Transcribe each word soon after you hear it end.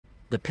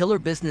The Pillar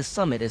Business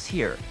Summit is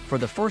here. For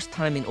the first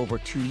time in over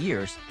 2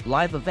 years,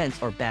 live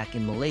events are back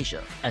in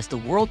Malaysia. As the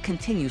world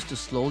continues to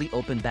slowly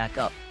open back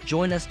up,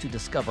 join us to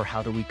discover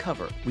how to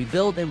recover,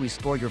 rebuild and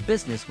restore your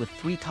business with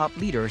 3 top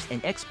leaders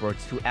and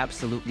experts who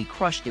absolutely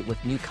crushed it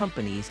with new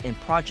companies and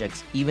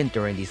projects even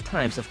during these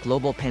times of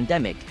global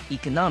pandemic,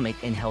 economic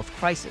and health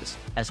crisis,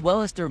 as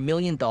well as their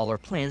million-dollar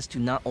plans to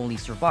not only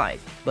survive,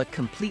 but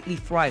completely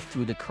thrive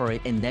through the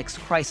current and next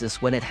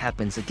crisis when it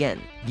happens again.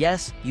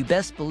 Yes, you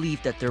best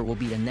believe that there will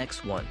be a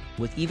next one,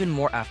 with even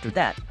more after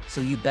that,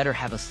 so you better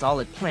have a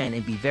solid plan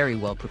and be very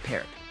well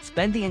prepared.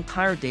 Spend the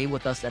entire day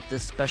with us at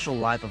this special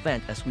live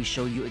event as we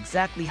show you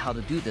exactly how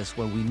to do this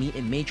when we meet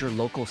in major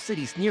local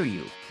cities near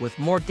you, with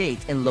more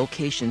dates and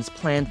locations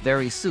planned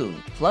very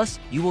soon. Plus,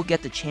 you will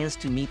get the chance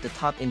to meet the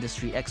top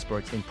industry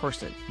experts in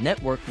person,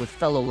 network with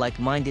fellow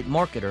like-minded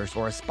marketers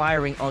or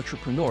aspiring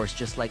entrepreneurs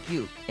just like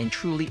you, and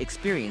truly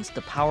experience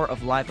the power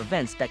of live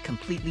events that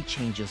completely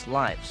changes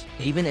lives.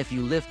 Even if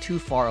you live too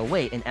far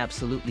away and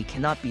absolutely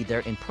cannot be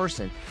there in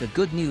person, the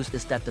good news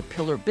is that the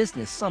Pillar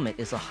Business Summit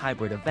is a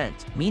hybrid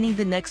event, meaning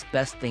the next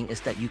best thing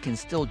is that you can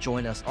still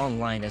join us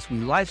online as we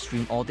live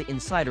stream all the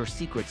insider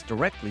secrets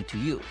directly to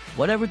you.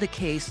 Whatever the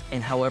case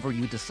and however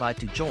you decide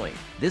to join,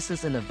 this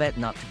is an event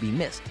not to be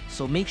missed,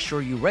 so make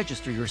sure you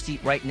register your seat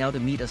right now to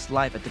meet us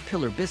live at the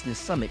Pillar Business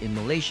Summit in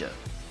Malaysia.